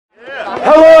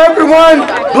everyone.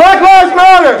 Black Lives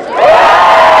Matter.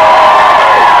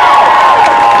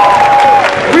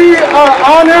 We are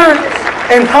honored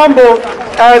and humbled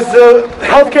as the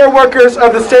healthcare workers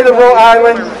of the state of Rhode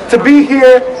Island to be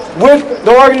here with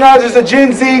the organizers of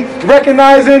Gen Z,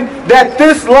 recognizing that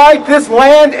this life, this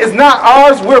land is not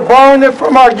ours. We're borrowing it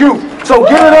from our youth. So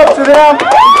give it up to them.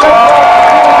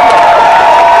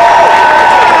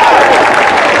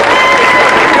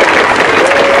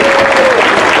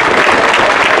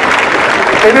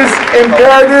 It is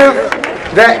imperative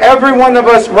that every one of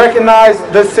us recognize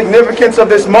the significance of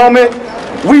this moment.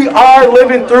 We are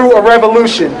living through a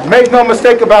revolution. Make no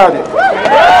mistake about it.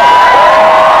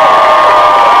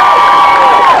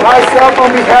 Myself,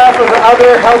 on behalf of the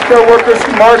other healthcare workers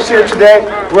who marched here today,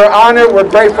 we're honored, we're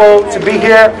grateful to be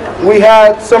here. We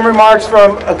had some remarks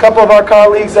from a couple of our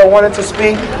colleagues that wanted to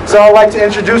speak, so I'd like to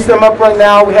introduce them up right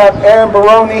now. We have Erin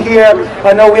Baroni here.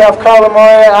 I know we have Carla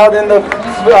Moya out in the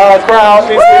crowd.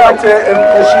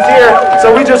 She's here,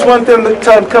 so we just want them to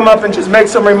come up and just make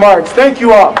some remarks. Thank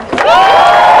you all.